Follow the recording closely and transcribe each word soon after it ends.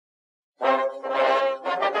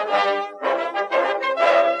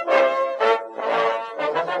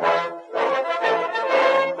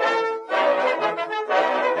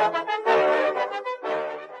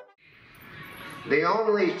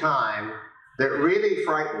only time that really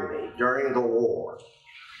frightened me during the war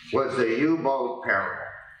was the U-boat peril.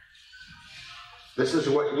 This is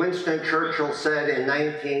what Winston Churchill said in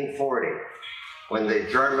 1940, when the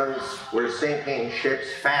Germans were sinking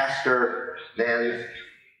ships faster than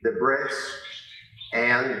the Brits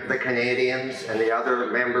and the Canadians and the other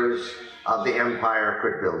members of the empire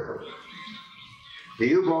could build them. The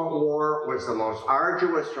U-boat war was the most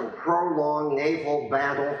arduous and prolonged naval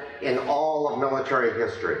battle in all of military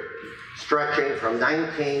history, stretching from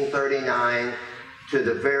 1939 to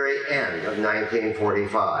the very end of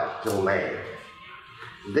 1945, till May.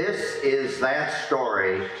 This is that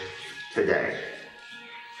story today.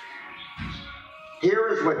 Here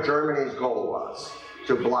is what Germany's goal was: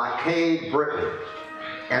 to blockade Britain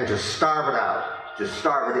and to starve it out, to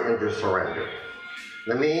starve it into surrender.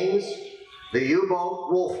 The means: the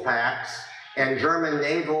U-boat wolf packs and German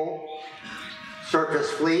naval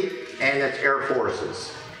surface fleet and its air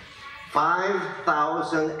forces.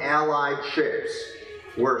 5,000 Allied ships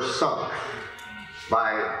were sunk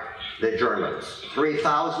by the Germans,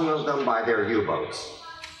 3,000 of them by their U-boats.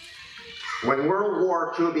 When World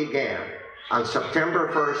War II began, on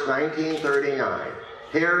September 1st, 1939,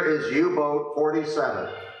 here is U-boat 47,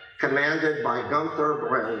 commanded by Gunther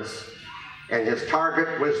Brenz, and his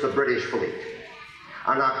target was the British fleet.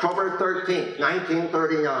 On October 13th,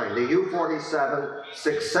 1939, the U-47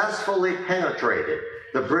 successfully penetrated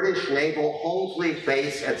the British naval home fleet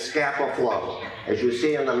base at Scapa Flow, as you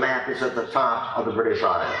see in the map, is at the top of the British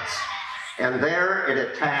Isles. And there it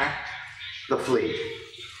attacked the fleet.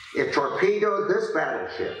 It torpedoed this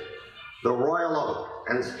battleship, the Royal Oak,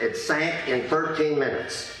 and it sank in 13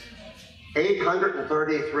 minutes.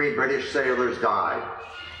 833 British sailors died.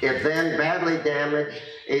 It then badly damaged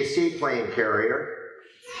a seaplane carrier,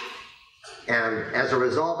 and as a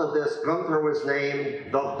result of this, Gunther was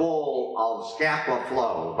named the Bull of Scapa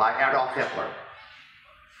Flow by Adolf Hitler.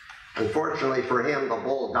 Unfortunately for him, the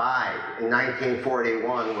Bull died in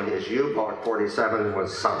 1941 when his U-boat 47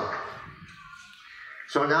 was sunk.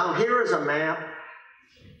 So now here is a map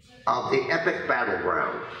of the epic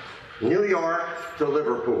battleground. New York to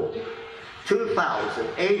Liverpool.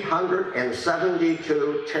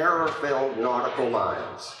 2,872 terror-filled nautical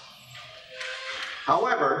miles.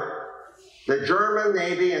 However, the German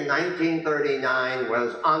Navy in 1939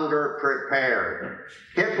 was underprepared.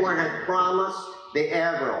 Hitler had promised the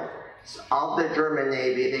admiral of the German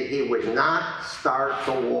Navy that he would not start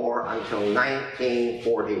the war until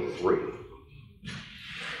 1943.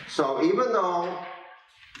 So even though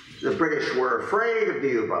the British were afraid of the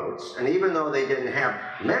U-boats, and even though they didn't have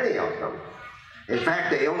many of them, in fact,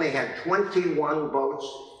 they only had 21 boats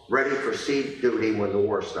ready for sea duty when the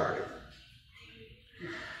war started.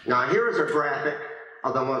 Now here is a graphic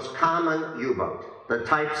of the most common U-boat, the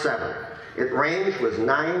Type 7. Its range was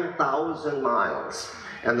 9,000 miles,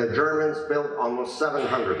 and the Germans built almost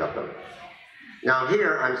 700 of them. Now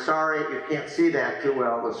here, I'm sorry you can't see that too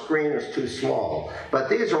well, the screen is too small, but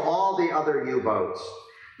these are all the other U-boats.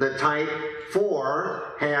 The Type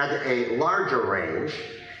 4 had a larger range,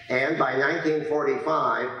 and by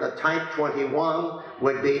 1945, the Type 21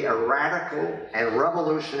 would be a radical and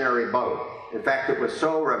revolutionary boat. In fact, it was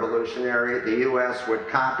so revolutionary, the U.S. would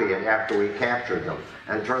copy it after we captured them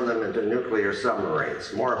and turn them into nuclear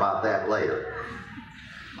submarines. More about that later.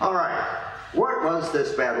 All right, what was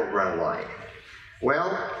this battleground like?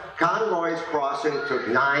 Well, convoys crossing took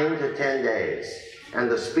 9 to 10 days, and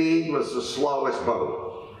the speed was the slowest boat.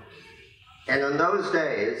 And in those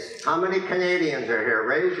days, how many Canadians are here?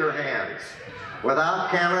 Raise your hands. Without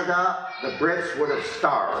Canada, the Brits would have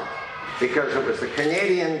starved, because it was the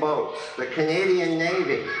Canadian boats, the Canadian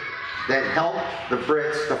Navy, that helped the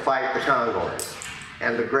Brits to fight the convoys.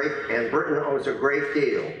 And Britain owes a great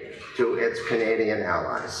deal to its Canadian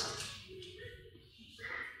allies.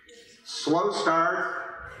 Slow start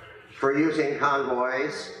for using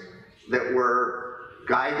convoys that were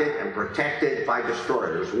guided and protected by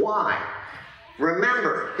destroyers. Why?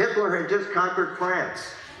 Remember, Hitler had just conquered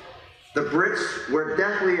France. The Brits were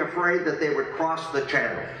deathly afraid that they would cross the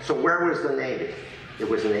Channel. So where was the Navy? It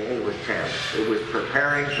was in the English Channel. It was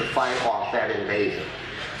preparing to fight off that invasion.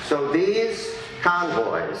 So these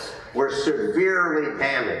convoys were severely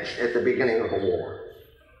damaged at the beginning of the war.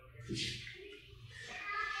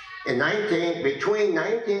 Between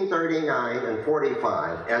 1939 and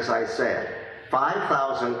 45, as I said,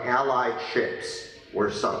 5,000 Allied ships were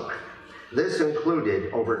sunk. This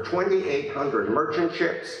included over 2,800 merchant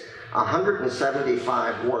ships,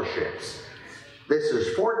 175 warships. This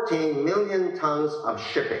is 14 million tons of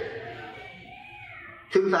shipping.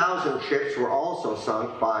 2,000 ships were also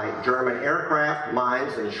sunk by German aircraft,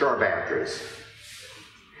 mines, and shore batteries.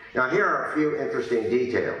 Now here are a few interesting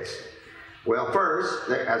details. Well, first,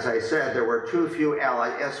 as I said, there were too few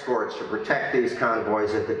Allied escorts to protect these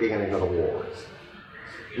convoys at the beginning of the war.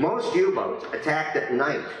 Most U-boats attacked at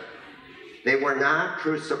night. They were not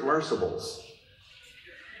true submersibles.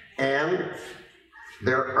 And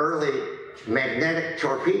their early magnetic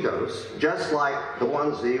torpedoes, just like the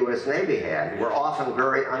ones the U.S. Navy had, were often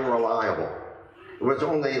very unreliable. It was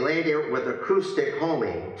only later with acoustic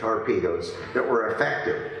homing torpedoes that were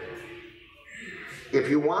effective. If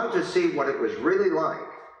you want to see what it was really like,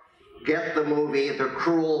 get the movie The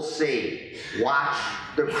Cruel Sea. Watch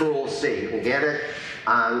The Cruel Sea. You can get it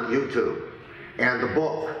on YouTube. And the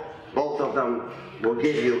book, both of them will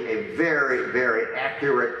give you a very, very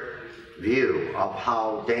accurate view of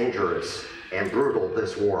how dangerous and brutal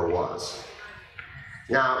this war was.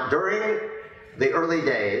 Now, during the early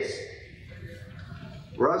days,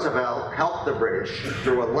 Roosevelt helped the British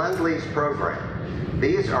through a Lend-Lease program.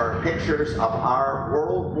 These are pictures of our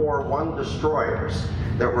World War I destroyers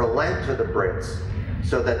that were lent to the Brits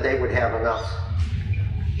so that they would have enough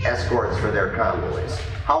escorts for their convoys.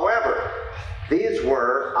 However, these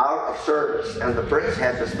were out of service, and the Brits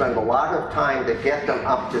had to spend a lot of time to get them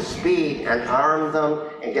up to speed and arm them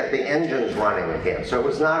and get the engines running again. So it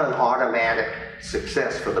was not an automatic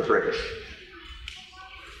success for the British.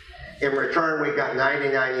 In return, we got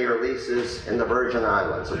 99-year leases in the Virgin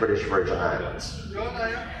Islands, the British Virgin Islands.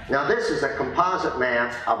 Now this is a composite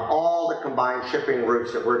map of all the combined shipping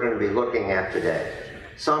routes that we're going to be looking at today.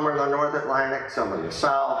 Some are in the North Atlantic, some in the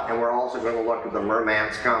South, and we're also going to look at the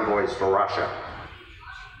Murmansk convoys to Russia.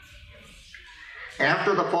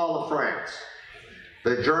 After the fall of France,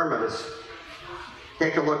 the Germans,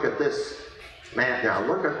 take a look at this map now.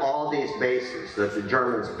 Look at all these bases that the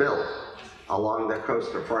Germans built along the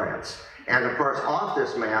coast of France. And of course, off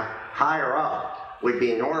this map, higher up, would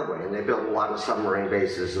be Norway, and they built a lot of submarine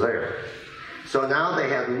bases there. So now they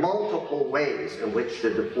had multiple ways in which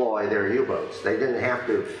to deploy their U-boats. They didn't have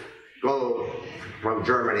to go from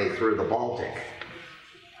Germany through the Baltic.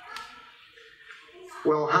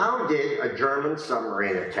 Well, how did a German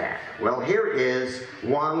submarine attack? Well, here is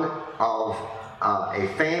one of a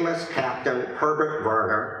famous captain, Herbert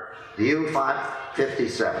Werner, the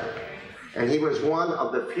U-557. And he was one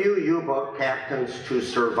of the few U-boat captains to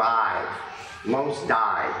survive. Most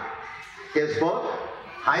died. His book,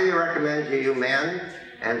 highly recommend to you men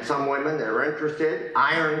and some women that are interested,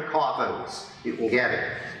 Iron Coffins. You can get it.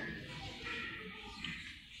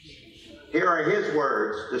 Here are his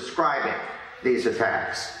words describing these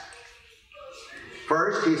attacks.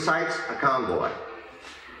 First, he cites a convoy.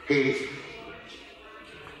 He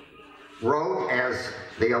wrote, as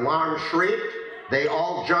the alarm shrieked, they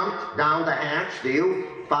all jumped down the hatch. The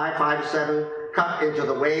U-557 cut into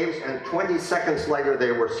the waves, and 20 seconds later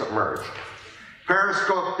they were submerged.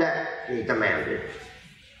 Periscope deck, he demanded.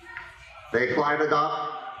 They glided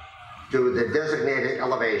up to the designated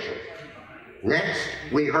elevation. Next,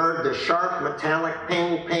 we heard the sharp metallic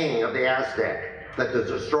ping-ping of the Aztec that the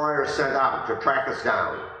destroyer sent out to track us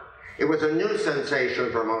down. It was a new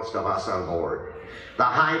sensation for most of us on board. The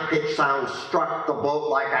high-pitched sound struck the boat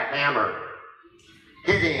like a hammer,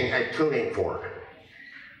 hitting a tuning fork.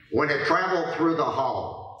 When it traveled through the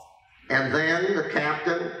hull, and then the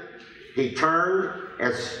captain, he turned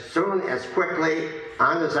as quickly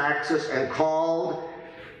on his axis and called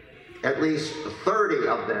at least 30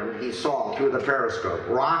 of them he saw through the periscope,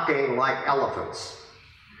 rocking like elephants.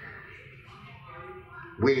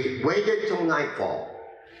 We waited till nightfall,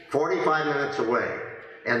 45 minutes away,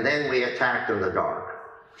 and then we attacked in the dark.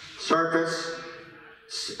 Surface,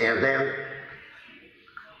 and then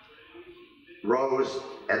rose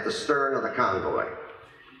at the stern of the convoy.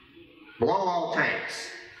 Blow all tanks.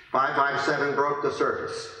 557 broke the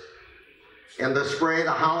surface. In the spray,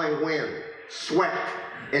 the howling wind swept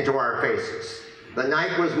into our faces. The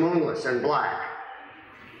night was moonless and black,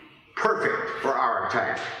 perfect for our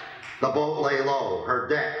attack. The boat lay low, her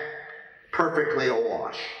deck perfectly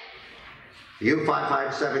awash.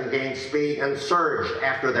 U-557 gained speed and surged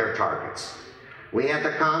after their targets. We had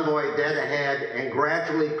the convoy dead ahead and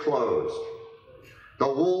gradually closed. The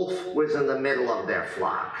wolf was in the middle of their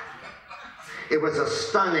flock. It was a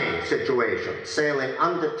stunning situation, sailing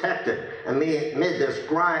undetected amid this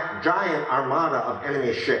giant armada of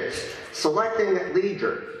enemy ships, selecting at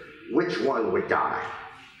leisure which one would die.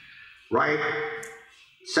 Right,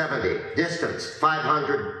 70, distance,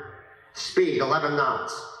 500, speed, 11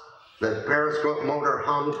 knots. The periscope motor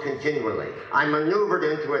hummed continually. I maneuvered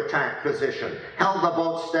into attack position, held the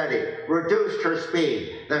boat steady, reduced her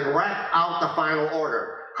speed, then rapped out the final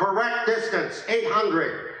order. Correct distance,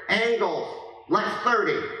 800, angle, left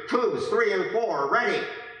 30, tubes 3 and 4, ready.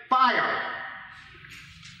 Fire!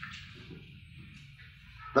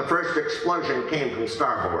 The first explosion came from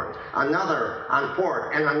starboard, another on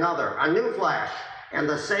port, and another, a new flash, and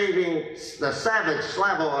the savage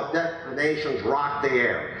slavo of detonations rocked the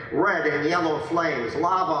air. Red and yellow flames,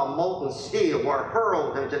 lava, molten steel were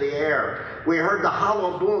hurled into the air. We heard the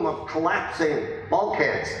hollow boom of collapsing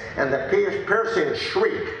bulkheads and the piercing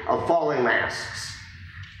shriek of falling masts.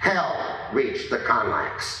 Hell reached the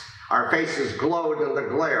Conlax. Our faces glowed in the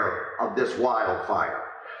glare of this wildfire.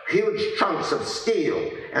 Huge chunks of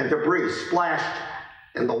steel and debris splashed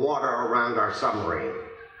in the water around our submarine.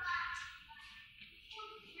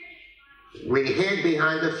 We hid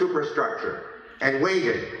behind the superstructure and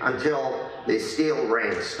waited until the steel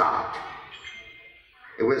rain stopped.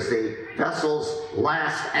 It was the vessel's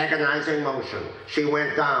last agonizing motion. She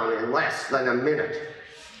went down in less than a minute.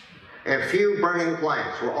 A few burning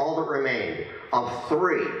planks were all that remained of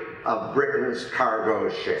 3 of Britain's cargo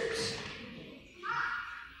ships.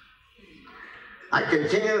 I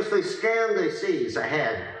continuously scanned the seas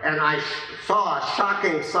ahead, and I saw a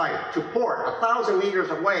shocking sight. To port, 1,000 meters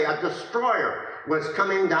away, a destroyer was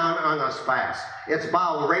coming down on us fast, its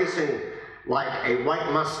bow racing like a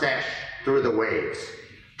white mustache through the waves.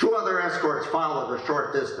 2 other escorts followed a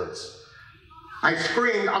short distance. I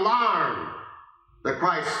screamed, "Alarm!" The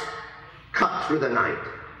cry cut through the night.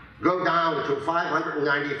 Go down to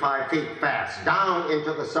 595 feet fast, down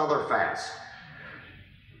into the cellar fast.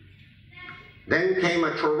 Then came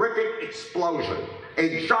a terrific explosion.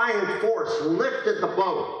 A giant force lifted the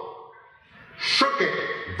boat, shook it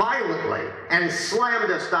violently, and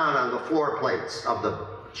slammed us down on the floor plates of the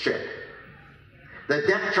ship. The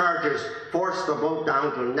depth charges forced the boat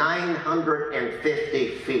down to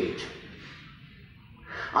 950 feet.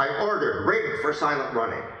 I ordered rig for silent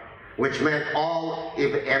running, which meant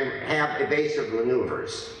have evasive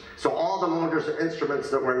maneuvers. So all the motors and instruments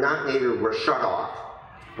that were not needed were shut off.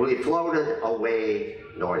 We floated away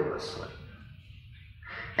noiselessly.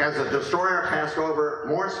 As the destroyer passed over,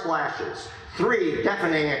 more splashes, 3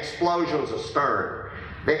 deafening explosions astern.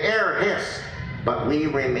 The air hissed, but we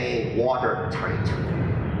remained watertight.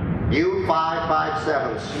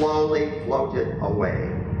 U-557 slowly floated away.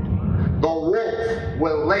 The wolf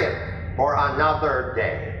will live for another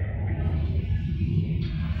day.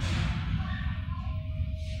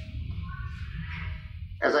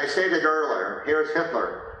 As I stated earlier, here's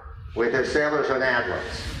Hitler with his sailors and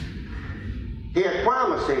admirals. He had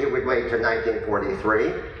promised that he would wait till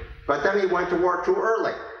 1943, but then he went to war too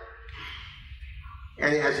early.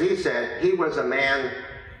 And as he said, he was a man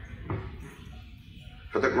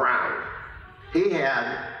for the ground. He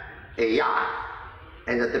had a yacht,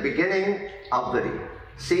 and at the beginning of the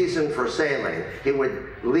season for sailing, he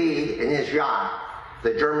would lead in his yacht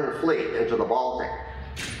the German fleet into the Baltic.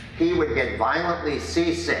 He would get violently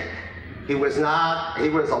seasick. He was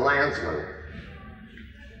a landsman.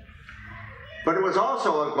 But it was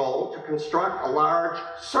also a goal to construct a large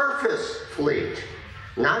surface fleet,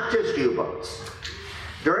 not just U-boats.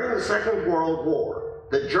 During the Second World War,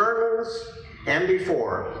 the Germans, and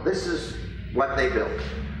before, this is what they built: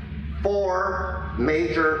 4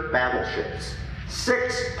 major battleships,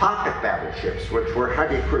 6 pocket battleships, which were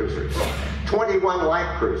heavy cruisers, 21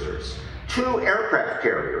 light cruisers, 2 aircraft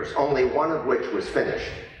carriers, only one of which was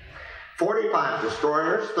finished, 45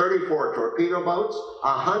 destroyers, 34 torpedo boats,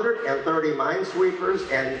 130 minesweepers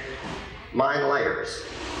and mine layers.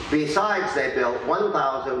 Besides, they built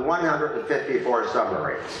 1,154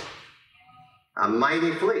 submarines. A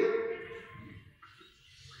mighty fleet.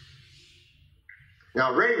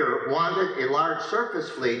 Now, Raeder wanted a large surface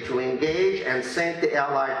fleet to engage and sink the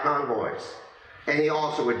Allied convoys, and he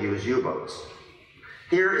also would use U-boats.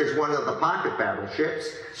 Here is one of the pocket battleships,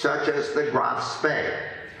 such as the Graf Spee.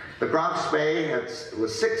 The Graf Spee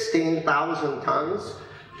was 16,000 tons,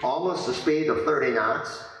 almost the speed of 30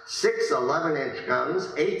 knots, 6 11-inch guns,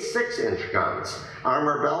 8 6-inch guns,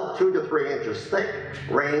 armor belt 2 to 3 inches thick,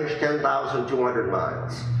 range 10,200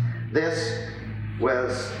 miles. This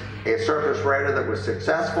was a surface raider that was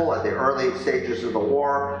successful at the early stages of the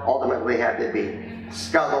war, ultimately had to be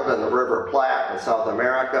scuttled in the River Platte in South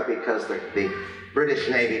America because the British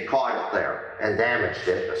Navy caught it there and damaged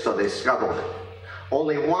it, so they scuttled it.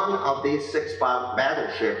 Only one of these 6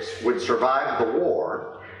 battleships would survive the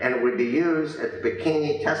war, and it would be used at the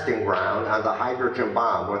Bikini testing ground on the hydrogen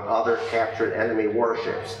bomb with other captured enemy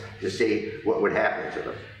warships to see what would happen to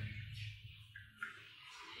them.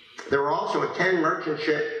 There were also 10 merchant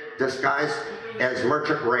ships disguised as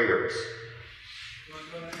merchant raiders,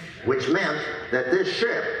 which meant that this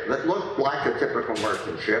ship, that looked like a typical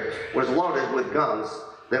merchant ship, was loaded with guns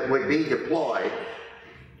that would be deployed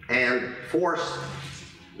and force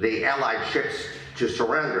the Allied ships to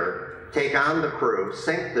surrender, take on the crew,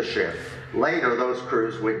 sink the ship. Later, those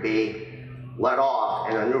crews would be let off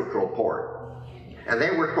in a neutral port. And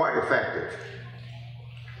they were quite effective.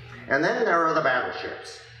 And then there are the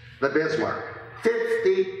battleships. The Bismarck,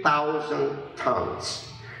 50,000 tons,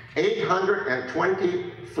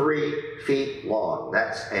 823 feet long.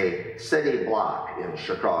 That's a city block in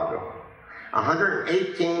Chicago.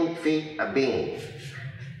 118 feet abeam,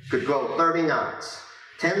 could go 30 knots,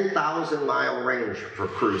 10,000 mile range for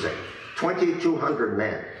cruising, 2,200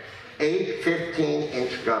 men, 8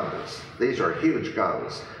 15-inch guns. These are huge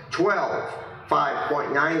guns. 12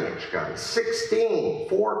 5.9-inch guns, 16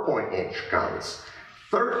 4-point-inch guns,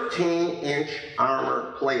 13-inch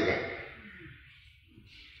armor plating.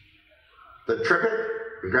 The Trippet,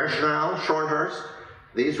 Greshnow, Shornhurst,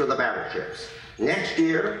 these were the battleships. Next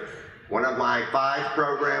year, one of my 5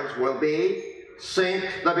 programs will be Sink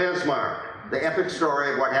the Bismarck, the epic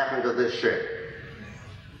story of what happened to this ship.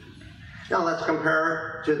 Now let's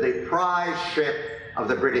compare to the prize ship of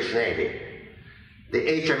the British Navy, the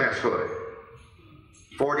HMS Hood.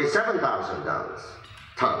 47,000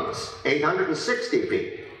 tons, 860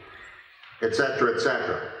 feet, etc.,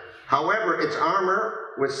 etc. However, its armor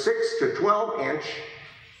was 6 to 12-inch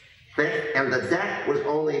thick, and the deck was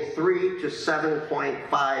only 3 to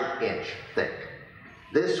 7.5-inch thick.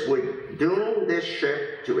 This would doom this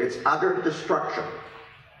ship to its utter destruction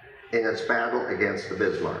in its battle against the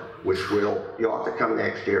Bismarck, which you'll have to come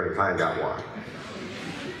next year and find out why.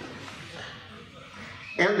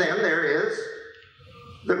 And then there is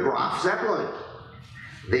the Graf Zeppelin,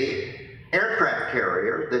 the aircraft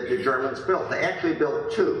carrier that the Germans built. They actually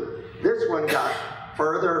built 2. This one got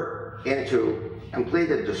further into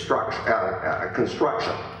completed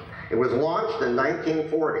construction. It was launched in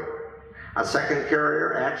 1940. A second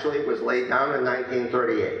carrier actually was laid down in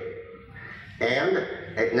 1938. And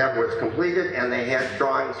it never was completed, and they had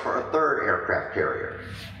drawings for a 3rd aircraft carrier.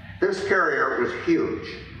 This carrier was huge.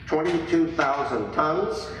 22,000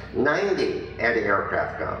 tons, 90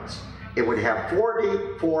 anti-aircraft guns. It would have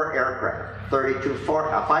 44 aircraft, 32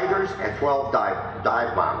 fighters and 12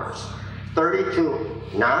 dive bombers. 32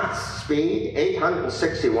 knots speed,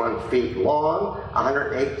 861 feet long,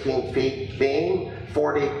 118 feet beam,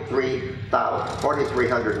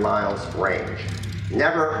 4,300 miles range.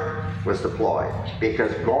 Never was deployed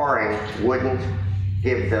because Goring wouldn't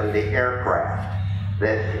give them the aircraft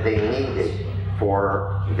that they needed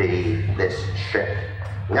for this ship.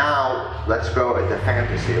 Now, let's go into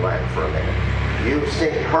fantasy land for a minute. You've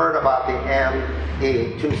heard about the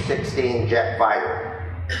ME-216 jet fighter.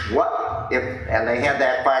 What if, and they had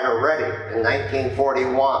that fighter ready in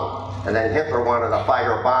 1941, and then Hitler wanted a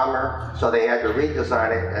fighter bomber, so they had to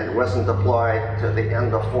redesign it, and it wasn't deployed to the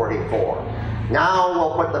end of 44. Now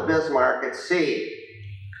we'll put the Bismarck at sea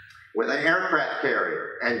with an aircraft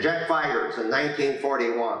carrier and jet fighters in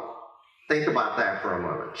 1941. Think about that for a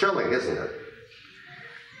moment. Chilling, isn't it?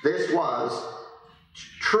 This was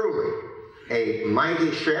truly a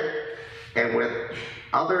mighty ship, and with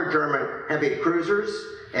other German heavy cruisers,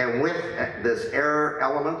 and with this air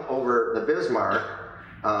element over the Bismarck,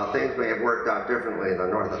 things may have worked out differently in the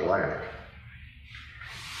North Atlantic.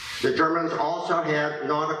 The Germans also had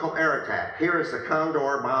nautical air attack. Here is the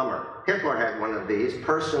Condor bomber. Hitler had one of these,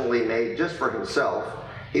 personally made just for himself.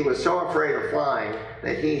 He was so afraid of flying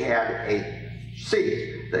that he had a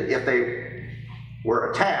seat that if they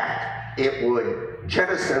were attacked, it would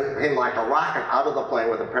jettison him like a rocket out of the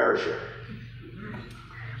plane with a parachute.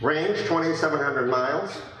 Range, 2,700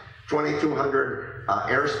 miles, 2,200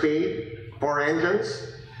 airspeed, 4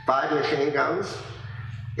 engines, 5 machine guns.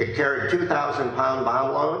 It carried 2,000-pound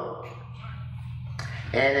bomb load,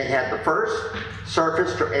 and it had the first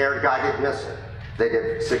surface-to-air guided missile that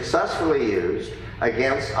it successfully used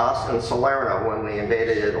against us in Salerno when we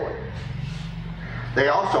invaded Italy. They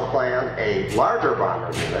also planned a larger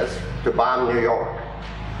bomber than this to bomb New York,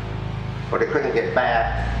 but it couldn't get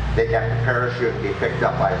back. They'd have to parachute and be picked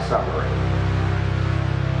up by a submarine.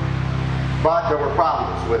 But there were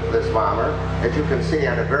problems with this bomber. As you can see, it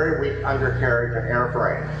had a very weak undercarriage and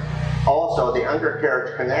airframe. Also, the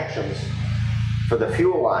undercarriage connections for the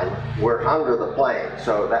fuel line were under the plane,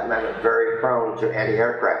 so that meant it was very prone to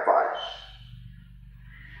anti-aircraft fire.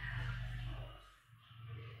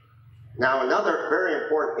 Now, another very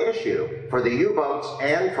important issue for the U-boats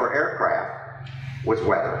and for aircraft was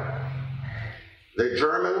weather. The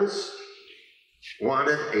Germans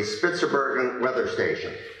wanted a Spitsbergen weather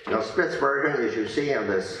station. Now, Spitsbergen, as you see on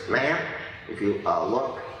this map, if you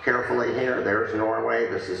look carefully here, there's Norway,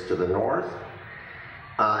 this is to the north.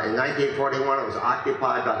 In 1941, it was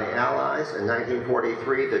occupied by the Allies. In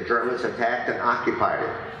 1943, the Germans attacked and occupied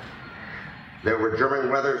it. There were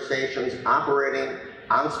German weather stations operating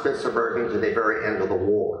on Spitsbergen to the very end of the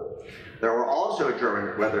war. There were also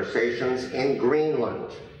German weather stations in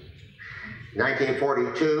Greenland. In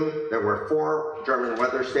 1942, there were 4 German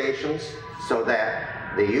weather stations so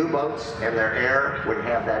that the U-boats and their air would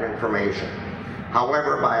have that information.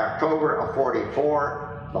 However, by October of '44,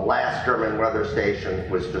 the last German weather station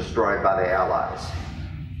was destroyed by the Allies.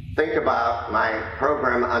 Think about my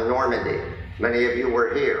program on Normandy. Many of you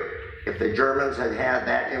were here. If the Germans had had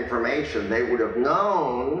that information, they would have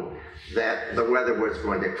known that the weather was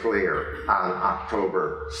going to clear on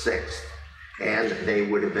October 6th. And they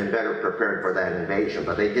would have been better prepared for that invasion,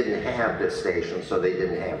 but they didn't have this station, so they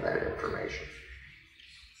didn't have that information.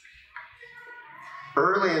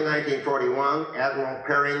 Early in 1941, Admiral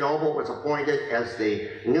Perry Noble was appointed as the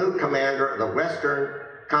new commander of the Western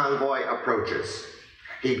Convoy Approaches.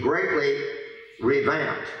 He greatly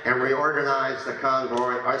revamped and reorganized the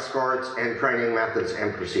convoy escorts and training methods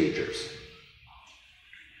and procedures.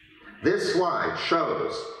 This slide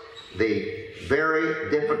shows the very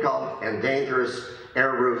difficult and dangerous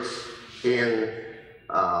air routes in,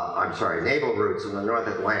 naval routes in the North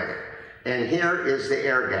Atlantic. And here is the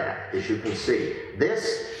air gap, as you can see.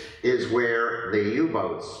 This is where the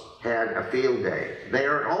U-boats had a field day. They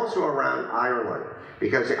are also around Ireland,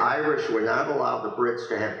 because the Irish would not allow the Brits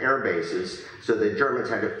to have air bases, so the Germans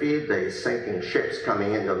had a field day sinking ships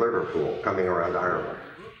coming into Liverpool, coming around Ireland.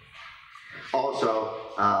 Also,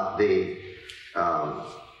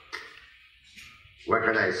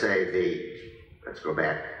 let's go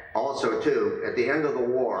back. Also, too, at the end of the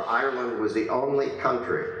war, Ireland was the only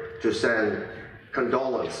country to send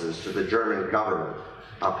condolences to the German government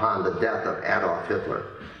upon the death of Adolf Hitler.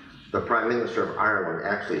 The Prime Minister of Ireland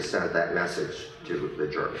actually sent that message to the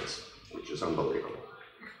Germans, which is unbelievable.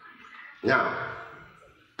 Now,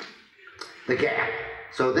 the gap.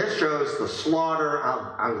 So this shows the slaughter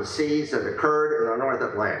on the seas that occurred in the North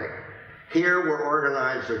Atlantic. Here were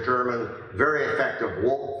organized the German, very effective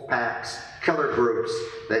wolf packs, killer groups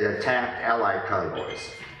that attacked Allied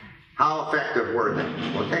convoys. How effective were they?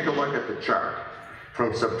 Well, take a look at the chart.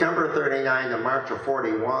 From September 39 to March of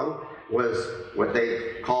 41 was what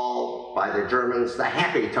they called by the Germans the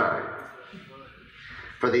happy time.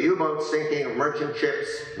 For the U-boats, sinking of merchant ships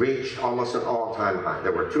reached almost an all-time high.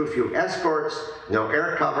 There were too few escorts, no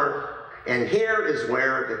air cover, and here is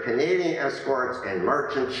where the Canadian escorts and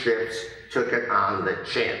merchant ships took it on the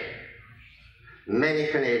chin. Many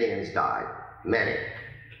Canadians died, many.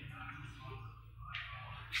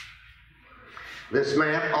 This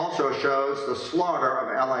map also shows the slaughter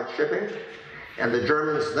of Allied shipping, and the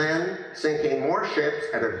Germans then sinking more ships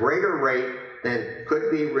at a greater rate than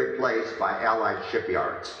could be replaced by Allied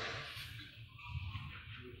shipyards.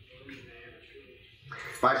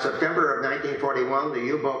 By September of 1941, the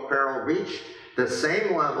U-boat peril reached the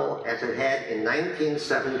same level as it had in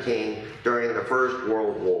 1917 during the First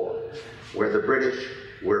World War, where the British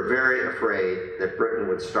were very afraid that Britain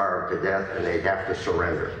would starve to death and they'd have to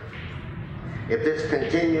surrender. If this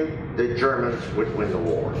continued, the Germans would win the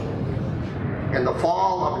war. In the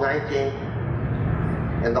fall of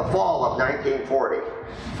 1940,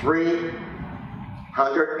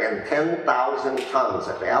 310,000 tons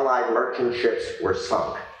of Allied merchant ships were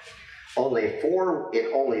sunk, in only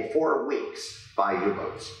 4 weeks by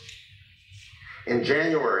U-boats. In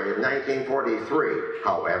January of 1943,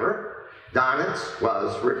 however, Donitz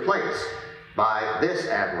was replaced by this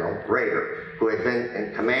Admiral, Raeder, who had been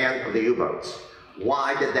in command of the U-boats.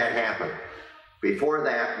 Why did that happen? Before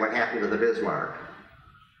that, what happened to the Bismarck?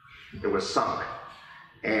 It was sunk.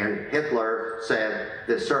 And Hitler said,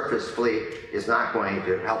 this surface fleet is not going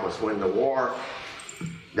to help us win the war.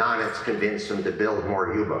 Donitz convinced him to build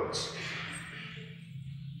more U-boats.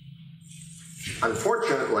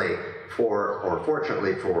 Unfortunately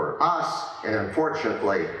fortunately for us, and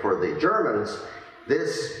unfortunately for the Germans,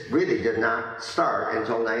 this really did not start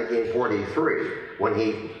until 1943, when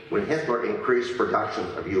Hitler increased production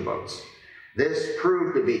of U-boats. This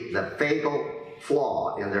proved to be the fatal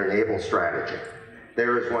flaw in their naval strategy.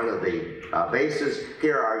 There is one of the bases.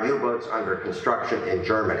 Here are U-boats under construction in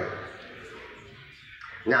Germany.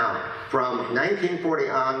 Now, from 1940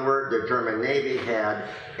 onward, the German Navy had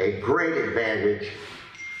a great advantage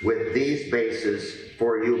with these bases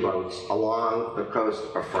for U-boats along the coast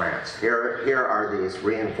of France. Here are these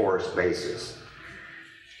reinforced bases.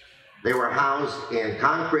 They were housed in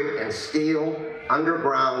concrete and steel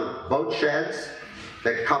underground boat sheds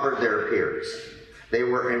that covered their piers. They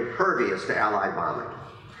were impervious to Allied bombing.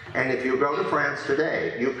 And if you go to France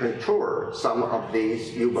today, you can tour some of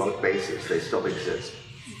these U-boat bases. They still exist.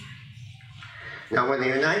 Now, when the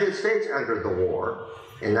United States entered the war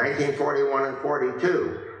in 1941 and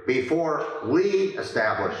 42, before we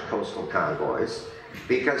established coastal convoys,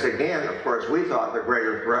 because again, of course, we thought the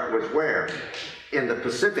greater threat was where? In the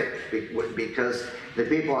Pacific, because the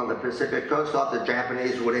people on the Pacific coast thought the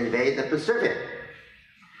Japanese would invade the Pacific.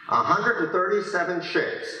 137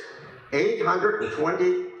 ships,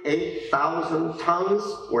 828,000 tons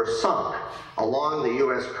were sunk along the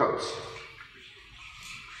U.S. coast.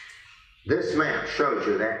 This map shows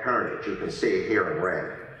you that carnage. You can see it here in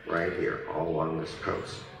red, right here, all along this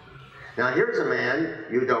coast. Now here's a man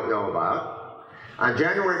you don't know about. On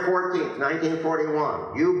January 14th,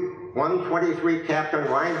 1941, U-123 Captain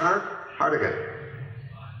Reinhard Hartigan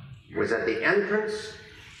was at the entrance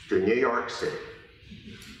to New York City.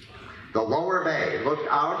 The lower bay looked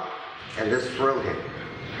out, and this thrilled him.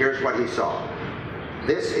 Here's what he saw.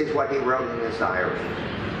 This is what he wrote in his diary.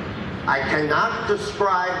 I cannot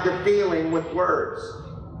describe the feeling with words.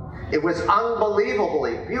 It was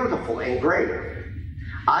unbelievably beautiful and great.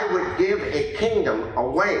 I would give a kingdom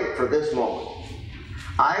away for this moment.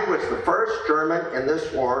 I was the first German in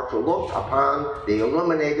this war to look upon the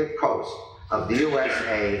illuminated coast of the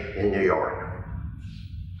USA in New York.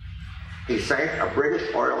 He sank a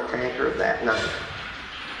British oil tanker that night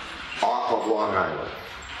off of Long Island.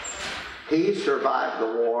 He survived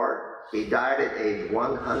the war. He died at age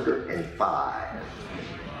 105.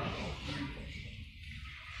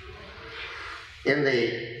 In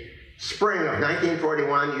the spring of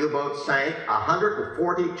 1941, U-boats sank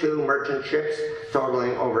 142 merchant ships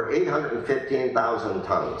totaling over 815,000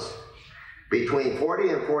 tons. Between 40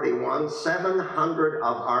 and 41, 700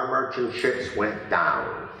 of our merchant ships went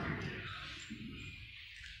down.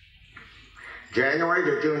 January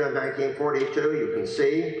to June of 1942, you can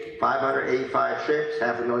see 585 ships,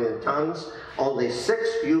 500,000 tons. Only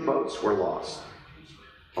 6 U-boats were lost.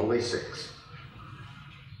 Only 6.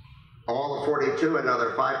 All of 42,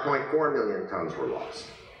 another 5.4 million tons were lost.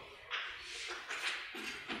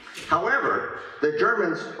 However, the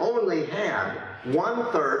Germans only had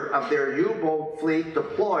 1/3 of their U-boat fleet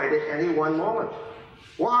deployed at any one moment.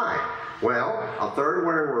 Why? Well, 1/3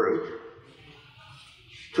 were en route,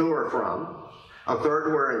 to or from, 1/3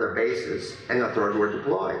 were in their bases, and 1/3 were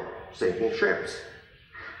deployed, sinking ships.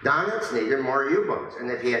 Donitz needed more U-boats, and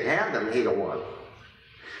if he had had them, he'd have won.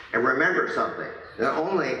 And remember something, not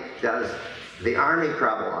only does the Army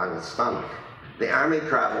travel on its stomach, the Army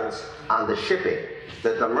travels on the shipping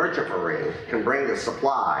that the merchant marine can bring the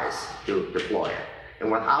supplies to deploy it.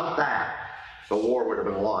 And without that, the war would have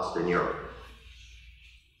been lost in Europe.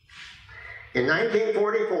 In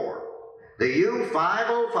 1944, the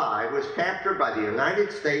U-505 was captured by the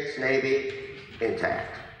United States Navy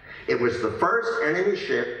intact. It was the first enemy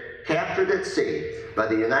ship captured at sea by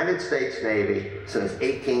the United States Navy since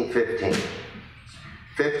 1815.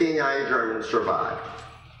 59 Germans survived.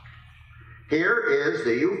 Here is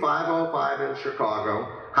the U-505 in Chicago,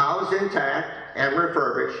 housed intact and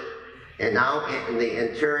refurbished, and now in the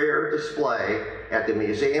interior display at the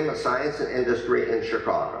Museum of Science and Industry in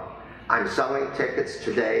Chicago. I'm selling tickets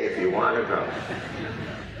today if you want to go.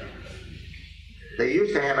 They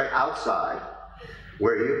used to have it outside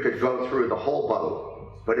where you could go through the whole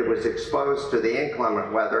boat, but it was exposed to the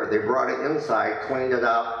inclement weather. They brought it inside, cleaned it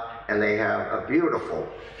up, and they have a beautiful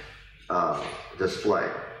display.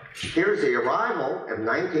 Here's the arrival in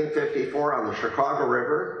 1954 on the Chicago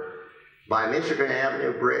River by Michigan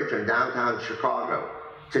Avenue Bridge in downtown Chicago.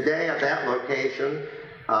 Today at that location,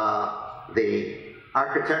 the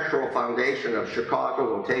Architectural Foundation of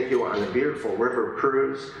Chicago will take you on a beautiful river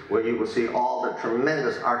cruise where you will see all the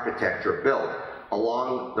tremendous architecture built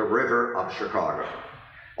along the river of Chicago,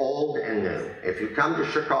 old and new. If you come to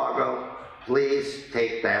Chicago, please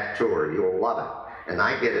take that tour. You will love it. And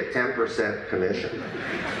I get a 10% commission.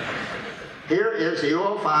 Here is the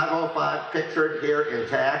U-505 pictured here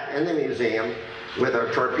intact in the museum with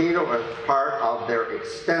a torpedo as part of their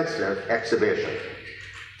extensive exhibition.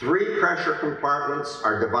 3 pressure compartments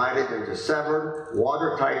are divided into 7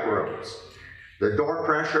 watertight rooms. The door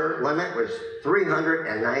pressure limit was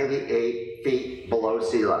 398 feet below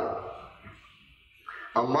sea level.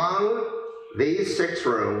 Among these 6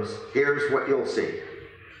 rooms, here's what you'll see.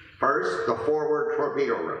 First, the forward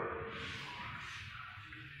torpedo room,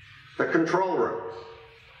 the control room,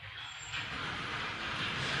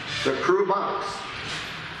 the crew bunks.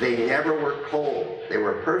 They never were cold. They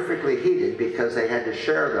were perfectly heated because they had to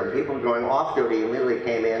share them. People going off duty immediately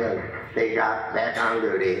came in and they got back on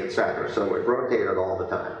duty, etc. So it rotated all the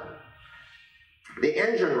time. The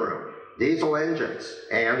engine room. diesel engines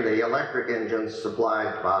and the electric engines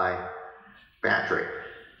supplied by battery.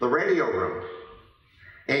 The radio room.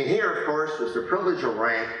 And here, of course, was the privilege of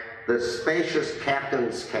rank, the spacious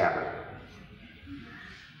captain's cabin.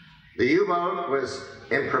 The U-boat was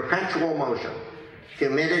in perpetual motion,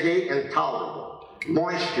 humidity intolerable,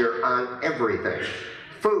 moisture on everything,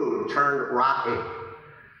 food turned rotten,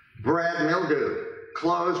 bread mildewed,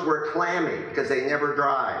 clothes were clammy because they never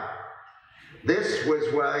dried. This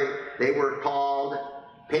was why they were called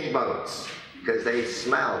pig boats, because they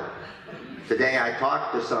smelled. Today I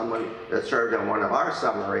talked to someone that served on one of our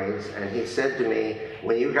submarines, and he said to me,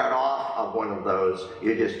 when you got off of one of those,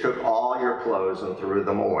 you just took all your clothes and threw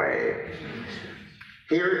them away.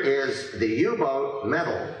 Here is the U-boat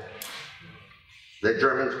medal the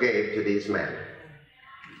Germans gave to these men.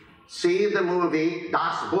 See the movie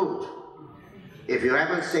Das Boot. If you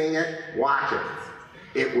haven't seen it, watch it.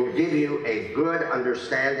 It will give you a good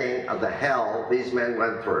understanding of the hell these men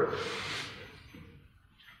went through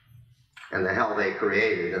and the hell they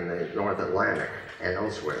created in the North Atlantic and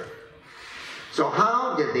elsewhere. So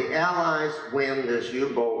how did the Allies win this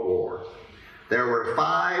U-boat war? There were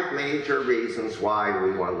 5 major reasons why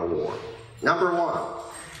we won the war. Number 1,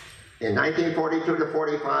 in 1942 to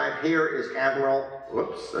 45, here is Admiral,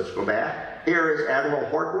 whoops, let's go back. Here is Admiral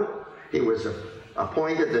Horton. He was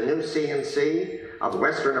appointed the new C&C of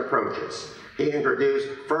Western approaches. He introduced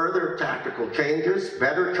further tactical changes,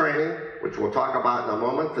 better training, which we'll talk about in a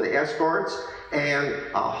moment, for the escorts, and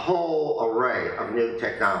a whole array of new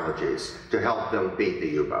technologies to help them beat the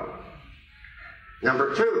U-boat.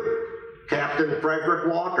 Number 2, Captain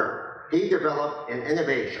Frederick Walker. He developed an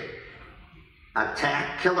innovation,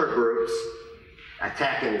 attack killer groups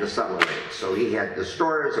attacking the submarines. So he had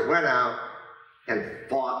destroyers that went out and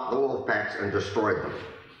fought the wolf packs and destroyed them.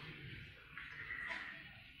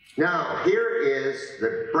 Now, here is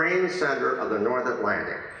the brain center of the North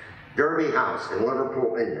Atlantic, Derby House in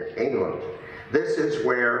Liverpool, England. This is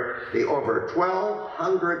where the over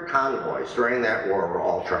 1,200 convoys during that war were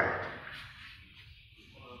all tracked.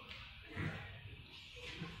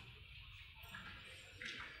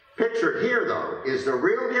 Pictured here, though, is the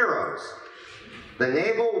real heroes, the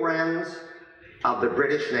naval wrens of the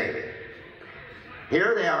British Navy.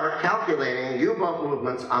 Here they are calculating U-boat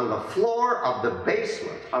movements on the floor of the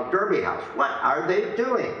basement of Derby House. What are they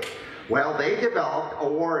doing? Well, they developed a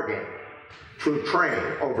war game to train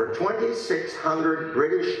over 2,600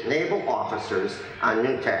 British naval officers on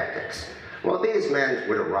new tactics. Well, these men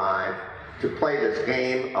would arrive to play this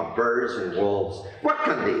game of birds and wolves. What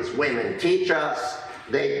can these women teach us?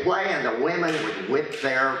 They'd play and the women would whip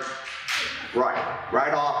their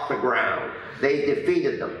right off the ground. They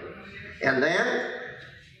defeated them. And then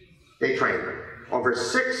they trained them. Over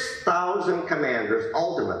 6,000 commanders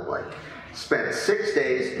ultimately spent 6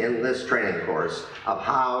 days in this training course of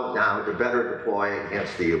how now to better deploy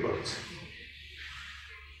against the U-boats.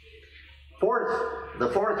 The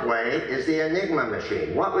fourth way is the Enigma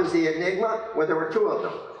machine. What was the Enigma? Well, there were 2 of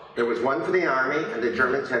them. There was one for the Army, and the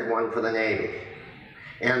Germans had one for the Navy.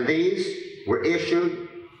 And these were issued,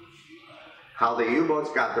 how the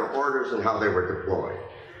U-boats got their orders and how they were deployed.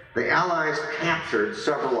 The Allies captured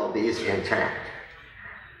several of these intact.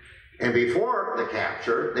 And before the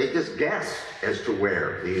capture, they just guessed as to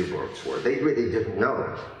where the U-boats were. They really didn't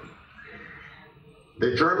know.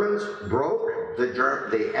 The Germans broke,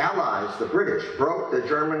 the Allies, the British, broke the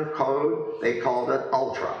German code. They called it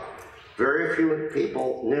Ultra. Very few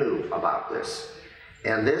people knew about this.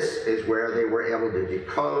 And this is where they were able to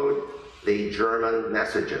decode the German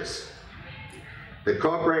messages. The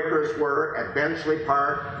code breakers were at Benchley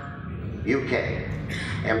Park, UK.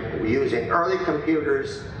 And using early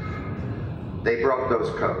computers, they broke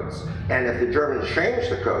those codes. And if the Germans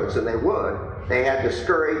changed the codes, and they would, they had to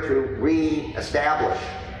scurry to re-establish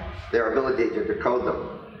their ability to decode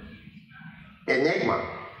them. Enigma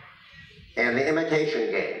and The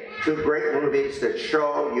Imitation Game, 2 great movies that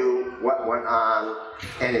show you what went on.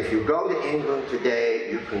 And if you go to England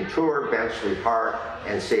today, you can tour Benchley Park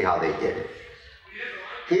and see how they did it.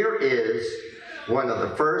 Here is one of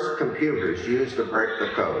the first computers used to break the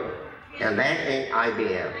code, and that ain't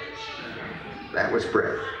IBM. That was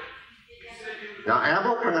Brit. Now,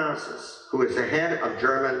 Abel Parnassus, who is the head of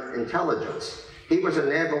German intelligence, he was a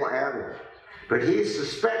naval admiral, but he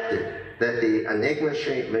suspected that the Enigma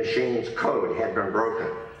machine's code had been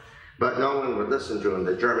broken. But no one would listen to him.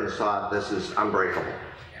 The Germans thought this is unbreakable.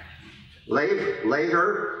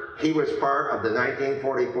 Later, he was part of the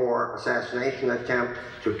 1944 assassination attempt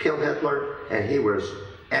to kill Hitler, and he was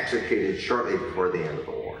executed shortly before the end of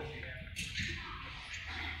the war.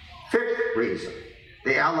 5th reason,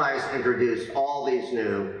 the Allies introduced all these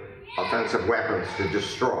new offensive weapons to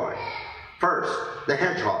destroy. First, the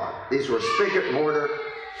Hedgehog. These were spigot mortar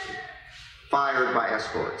fired by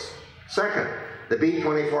escorts. Second, the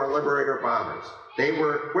B-24 Liberator bombers. They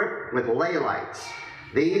were equipped with ley lights.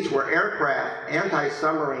 These were aircraft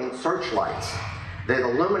anti-submarine searchlights that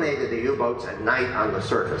illuminated the U-boats at night on the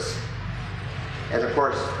surface. And of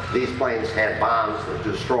course, these planes had bombs that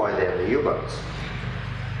destroyed the U-boats.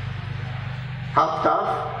 Huff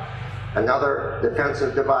Duff, another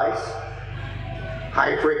defensive device.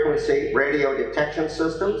 High-frequency radio detection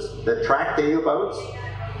systems that tracked the U-boats,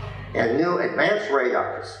 and new advanced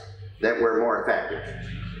radars that were more effective.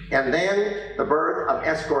 And then the birth of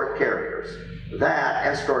escort carriers. That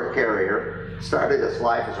escort carrier started its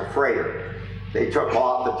life as a freighter. They took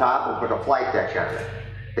off the top and put a flight deck on it.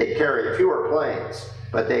 They carried fewer planes,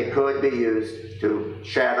 but they could be used to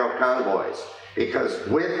shadow convoys, because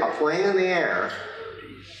with a plane in the air,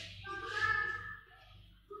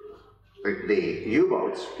 the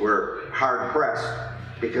U-boats were hard-pressed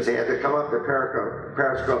because they had to come up to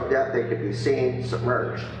periscope depth. They could be seen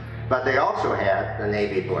submerged. But they also had the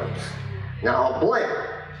Navy blimps. Now, a blimp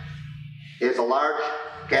is a large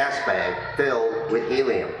gas bag filled with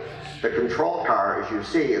helium. The control car, as you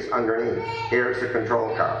see, is underneath. Here's the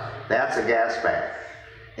control car. That's a gas bag.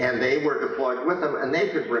 And they were deployed with them, and they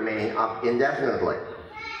could remain up indefinitely.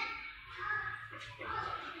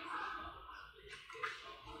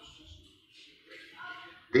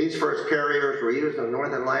 These first carriers were used in the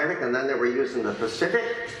North Atlantic, and then they were used in the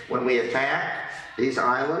Pacific when we attacked these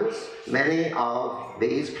islands. Many of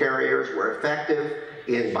these carriers were effective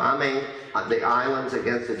in bombing the islands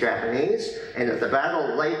against the Japanese. And at the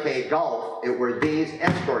Battle of Leyte Gulf, it were these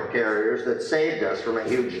escort carriers that saved us from a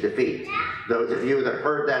huge defeat. Those of you that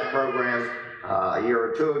heard that program a year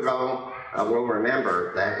or two ago will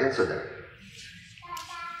remember that incident.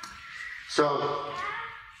 So,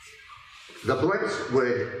 the blimps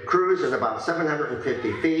would cruise at about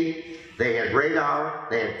 750 feet. They had radar,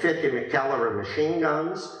 they had 50 caliber machine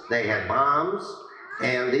guns, they had bombs,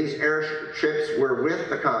 and these airships were with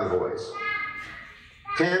the convoys.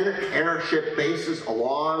 10 airship bases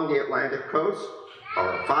along the Atlantic coast,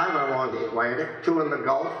 or 5 along the Atlantic, 2 in the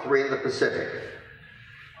Gulf, 3 in the Pacific.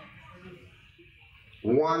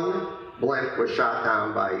 1 blimp was shot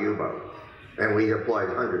down by a U-boat, and we deployed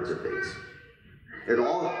hundreds of these.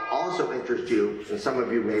 It'll also interest you, and some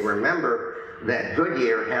of you may remember, that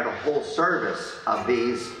Goodyear had a whole service of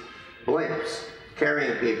these blimps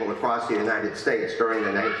carrying people across the United States during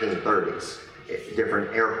the 1930s at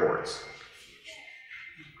different airports.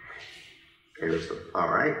 All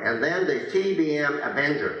right, and then the TBM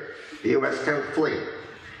Avenger, the U.S. 10th Fleet.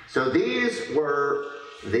 So these were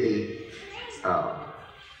the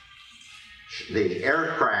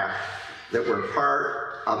aircraft that were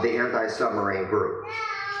part of the anti-submarine group.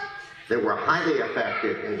 They were highly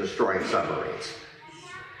effective in destroying submarines.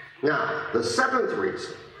 Now, the 7th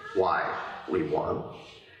reason why we won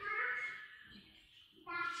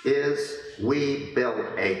is we built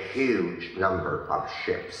a huge number of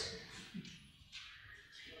ships.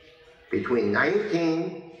 Between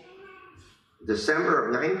December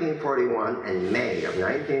of 1941 and May of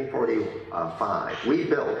 1945, we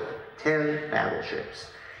built 10 battleships,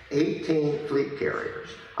 18 fleet carriers,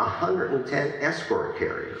 110 escort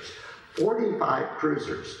carriers, 45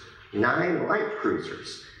 cruisers, 9 light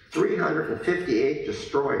cruisers, 358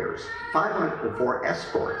 destroyers, 504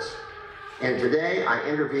 escorts. And today I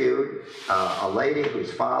interviewed a lady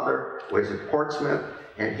whose father was at Portsmouth,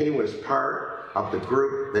 and he was part of the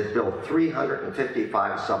group that built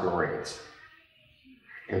 355 submarines.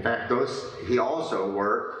 In fact, he also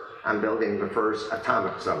worked on building the first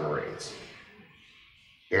atomic submarines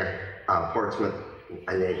at Portsmouth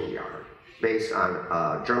Naval Yard, based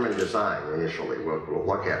on German design initially. We'll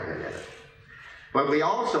look at in a minute. But we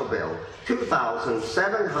also built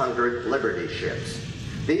 2,700 Liberty ships.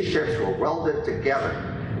 These ships were welded together,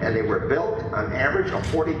 and they were built on average of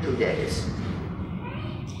 42 days.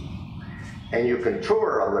 And you can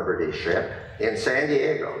tour a Liberty ship in San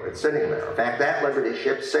Diego. It's sitting there. In fact, that Liberty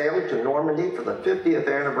ship sailed to Normandy for the 50th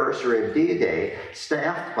anniversary of D-Day,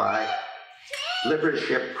 staffed by Liberty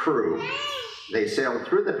ship crew. They sailed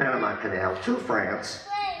through the Panama Canal to France,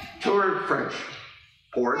 toured French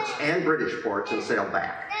ports and British ports, and sailed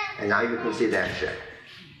back. And now you can see that ship.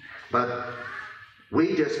 But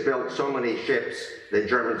we just built so many ships that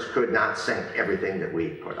Germans could not sink everything that we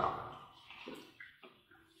put up.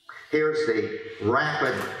 Here's the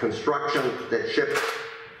rapid construction that's tipped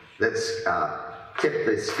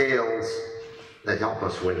the scales that help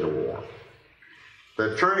us win the war.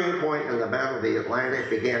 The turning point in the Battle of the Atlantic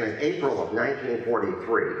began in April of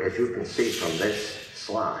 1943, as you can see from this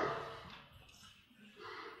slide.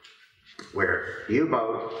 where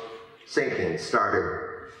U-boat sinking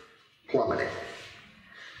started plummeting.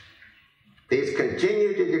 These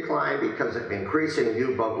continued to decline because of increasing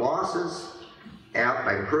U-boat losses,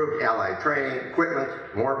 improved Allied training, equipment,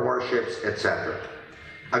 more warships, etc.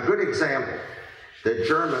 A good example, the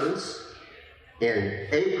Germans in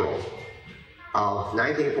April of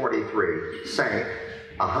 1943 sank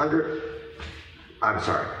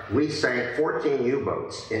we sank 14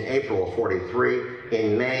 U-boats in April of 43.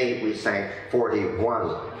 In May, we sank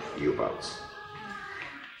 41 U-boats.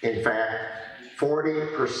 In fact,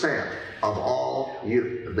 40% of all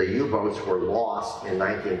the U-boats were lost in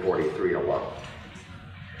 1943 alone.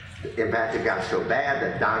 In fact, it got so bad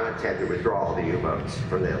that Donitz had to withdraw all the U-boats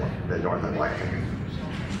from the North Atlantic.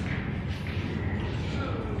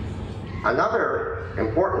 Another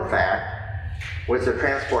important fact was the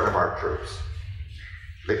transport of our troops.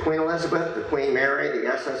 The Queen Elizabeth, the Queen Mary, the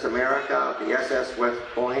SS America, the SS West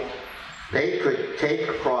Point, they could take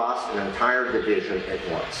across an entire division at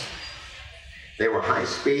once. They were high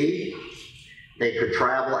speed. They could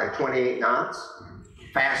travel at 28 knots,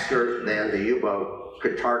 faster than the U-boat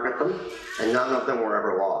could target them, and none of them were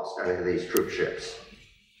ever lost on any of these troop ships.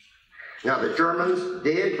 Now, the Germans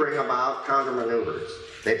did bring about countermaneuvers.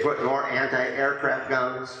 They put more anti-aircraft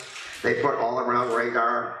guns. They put all-around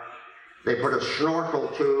radar. They put a snorkel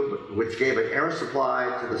tube, which gave an air supply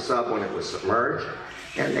to the sub when it was submerged.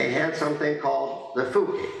 And they had something called the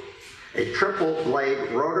Fuki, a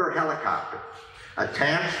triple-blade rotor helicopter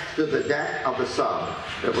attached to the deck of the sub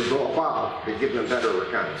that would go above to give them better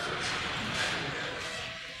reconnaissance.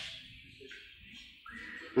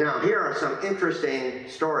 Now, here are some interesting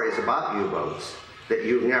stories about U-boats that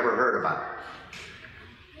you've never heard about.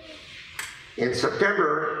 In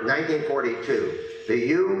September 1942, the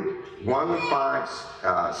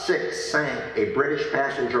U-156 sank a British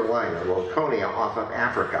passenger liner, Laconia, off of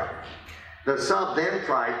Africa. The sub then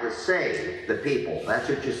tried to save the people. That's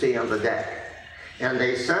what you see on the deck. And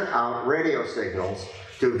they sent out radio signals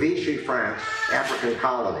to Vichy, France, African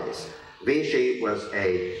colonies. Vichy was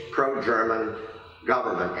a pro-German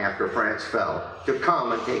government after France fell, to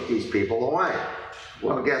come and take these people away.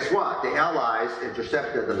 Well, guess what? The Allies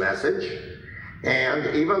intercepted the message, and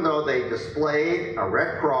even though they displayed a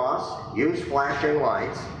red cross, used flashing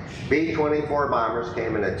lights, B-24 bombers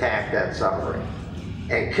came and attacked that submarine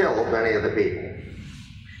and killed many of the people.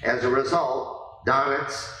 As a result,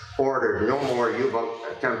 Donitz ordered no more U-boat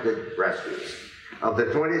attempted rescues. Of the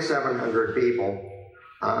 2,700 people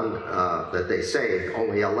that they saved,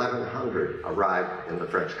 only 1,100 arrived in the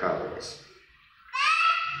French colonies.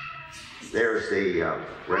 There's the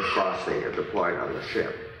Red Cross they had deployed on the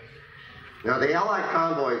ship. Now, the Allied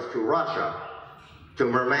convoys to Russia, to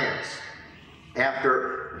Murmansk,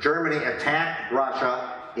 after Germany attacked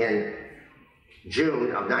Russia in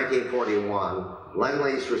June of 1941,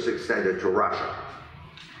 Lend-Lease was extended to Russia.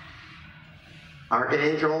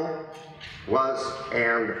 Archangel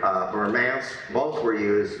and Murmansk, both were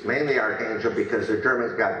used, mainly Archangel because the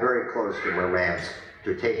Germans got very close to Murmansk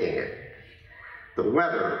to taking it. The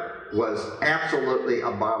weather was absolutely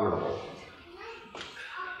abominable.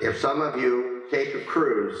 If some of you take a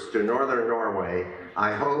cruise to northern Norway,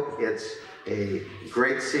 I hope it's a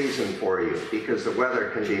great season for you because the weather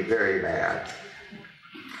can be very bad.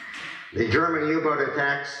 The German U-boat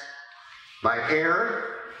attacks by air,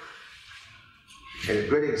 a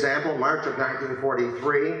good example, March of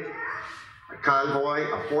 1943, a convoy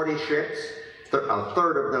of 40 ships, a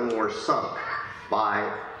third of them were sunk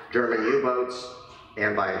by German U-boats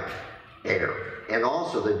and by air. And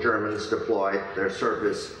also the Germans deployed their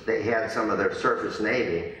surface, they had some of their surface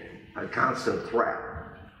navy, a constant threat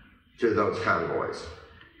to those convoys.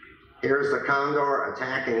 Here's the Condor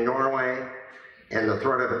attacking Norway, and the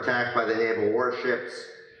threat of attack by the naval warships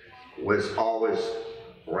was always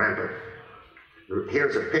rampant.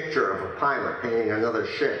 Here's a picture of a pilot painting another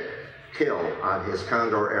ship killed on his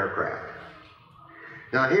Condor aircraft.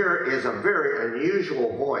 Now here is a very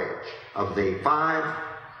unusual voyage of the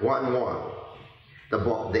 511.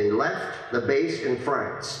 They left the base in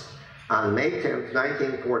France on May 10th,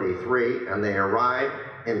 1943, and they arrived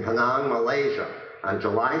in Penang, Malaysia on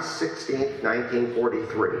July 16th,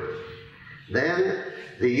 1943. Then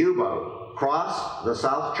the U-boat crossed the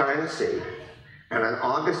South China Sea, and on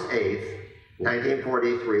August 8th,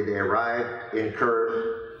 1943, they arrived in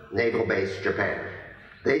Kure Naval Base, Japan.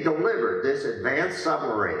 They delivered this advanced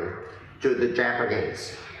submarine to the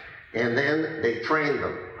Japanese, and then they trained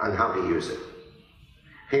them on how to use it.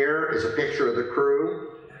 Here is a picture of the crew.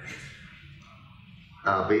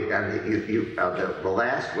 The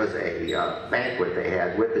last was a banquet they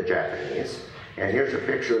had with the Japanese, and here's a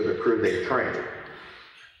picture of the crew they trained.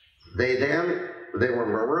 They were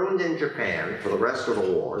marooned in Japan for the rest of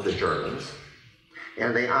the war, the Germans,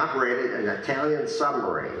 and they operated an Italian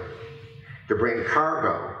submarine to bring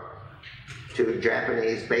cargo to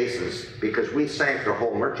Japanese bases because we sank their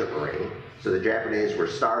whole merchant marine, so the Japanese were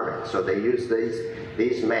starving. So they used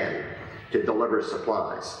these men to deliver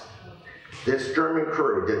supplies. This German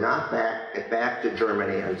crew did not get back to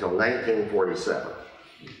Germany until 1947.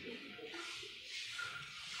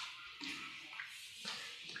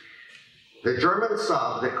 The German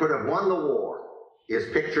sub that could have won the war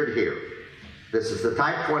is pictured here. This is the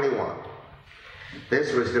Type 21.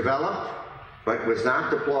 This was developed, but was not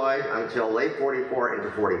deployed until late 44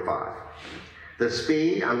 into 45. The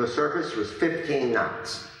speed on the surface was 15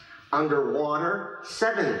 knots. Underwater,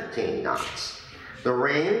 17 knots. The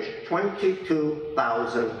range,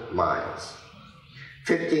 22,000 miles.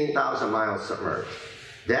 15,000 miles submerged.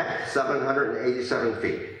 Depth, 787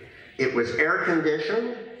 feet. It was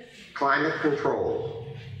air-conditioned, climate-controlled.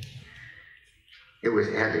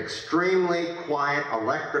 It had extremely quiet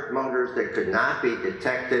electric motors that could not be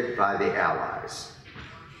detected by the Allies.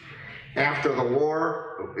 After the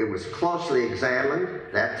war, it was closely examined,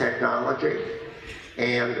 that technology,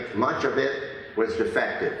 and much of it was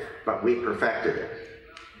defective, but we perfected it.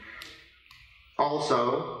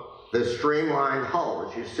 Also, the streamlined hull,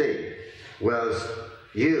 as you see, was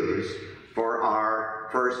used for our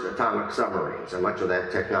first atomic submarines and much of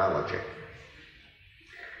that technology.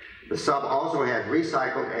 The sub also had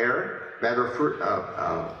recycled air, better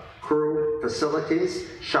crew facilities,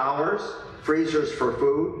 showers, freezers for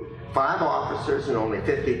food, 5 officers and only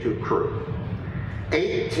 52 crew.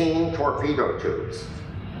 18 torpedo tubes.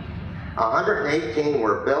 118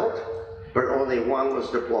 were built, but only 1 was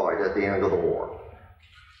deployed at the end of the war.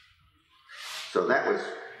 So that was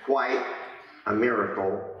quite a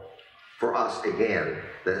miracle for us again,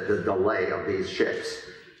 the delay of these ships.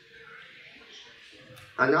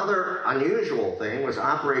 Another unusual thing was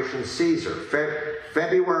Operation Caesar.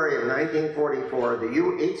 February of 1944, the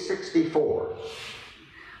U-864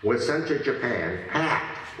 was sent to Japan,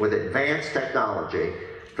 packed with advanced technology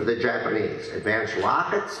for the Japanese, advanced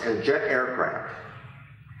rockets and jet aircraft.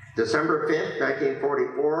 December 5th,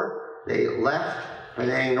 1944, they left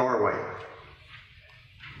Penang, Norway.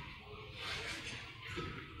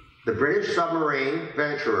 The British submarine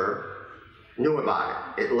Venturer knew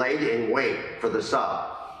about it. It laid in wait for the sub.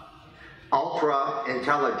 Ultra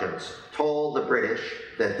intelligence told the British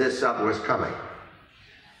that this sub was coming.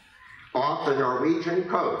 Off the Norwegian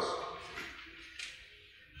coast,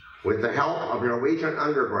 with the help of Norwegian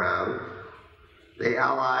underground, the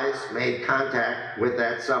Allies made contact with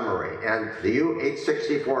that submarine, and the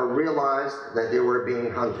U-864 realized that they were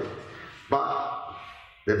being hunted. But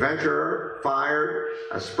the Venturer fired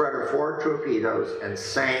a spread of 4 torpedoes and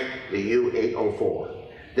sank the U-804.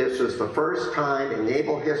 This was the first time in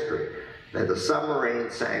naval history that the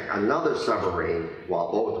submarine sank another submarine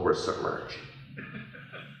while both were submerged.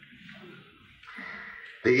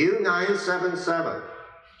 The U-977,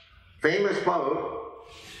 famous boat,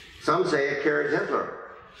 some say it carried Hitler.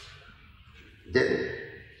 Didn't.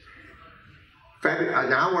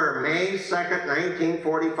 Now we're May 2nd,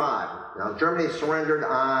 1945. Now Germany surrendered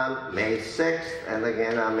on May 6th and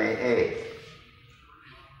again on May 8th.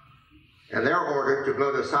 And they're ordered to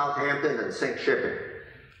go to Southampton and sink shipping.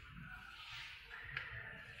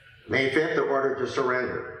 May 5th, they're ordered to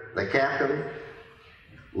surrender. The captain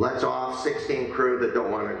lets off 16 crew that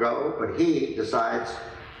don't want to go, but he decides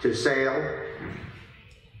to sail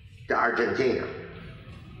to Argentina.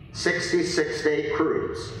 66-day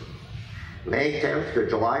cruise. May 10th to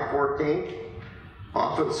July 14th,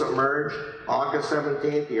 often submerged. August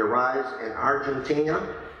 17th, he arrives in Argentina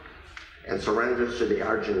and surrenders to the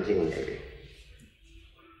Argentine Navy.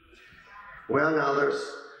 Well, now there's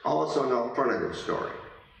also an alternative story.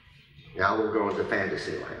 Now we'll go into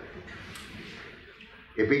fantasy land.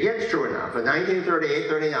 It begins true enough. In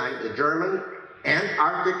 1938-39, the German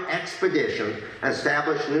Antarctic expedition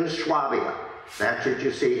established New Swabia. That's what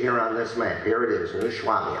you see here on this map. Here it is, New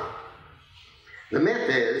Swabia. The myth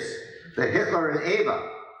is that Hitler and Eva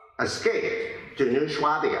escaped to New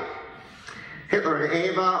Swabia. Hitler and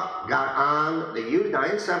Eva got on the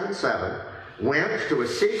U-977, went to a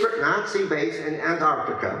secret Nazi base in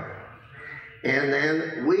Antarctica, and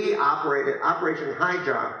then we operated Operation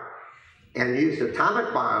Hijack and used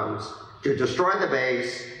atomic bombs to destroy the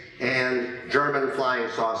base and German flying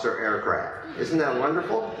saucer aircraft. Isn't that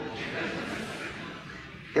wonderful?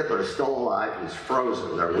 Hitler's still alive, he's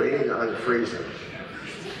frozen. They're waiting to unfreeze him.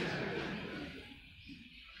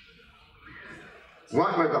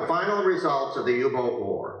 What were the final results of the U-boat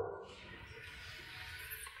war?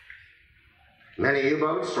 Many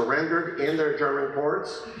U-boats surrendered in their German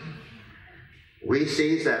ports. We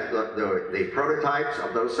seized the prototypes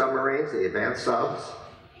of those submarines, the advanced subs.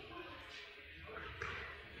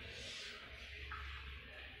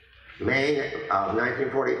 May of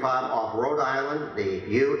 1945, off Rhode Island, the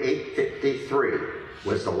U-853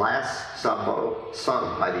 was the last subboat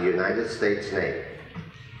sunk by the United States Navy.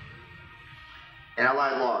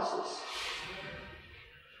 Allied losses.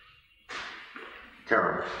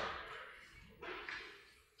 Terrible,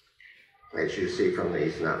 as you see from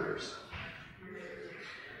these numbers.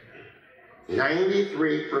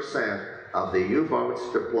 93% of the U-boats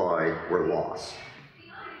deployed were lost.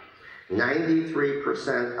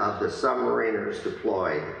 93% of the submariners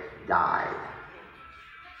deployed died.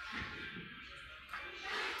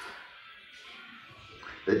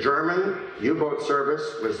 The German U-boat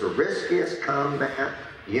service was the riskiest combat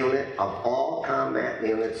unit of all combat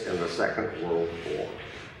units in the Second World War.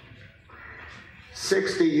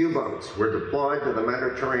 60 U-boats were deployed to the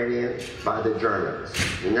Mediterranean by the Germans.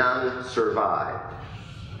 None survived.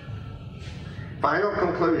 Final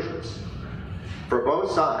conclusions. For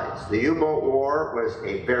both sides, the U-boat war was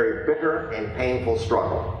a very bitter and painful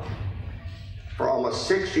struggle. For almost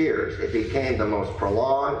 6 years, it became the most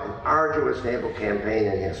prolonged and arduous naval campaign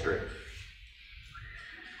in history.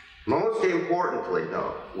 Most importantly,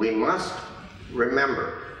 though, we must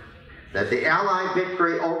remember that the Allied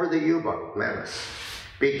victory over the U-boat menace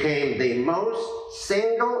became the most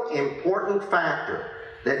single important factor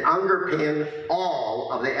that underpinned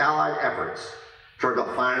all of the Allied efforts toward the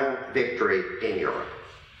final victory in Europe.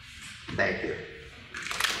 Thank you.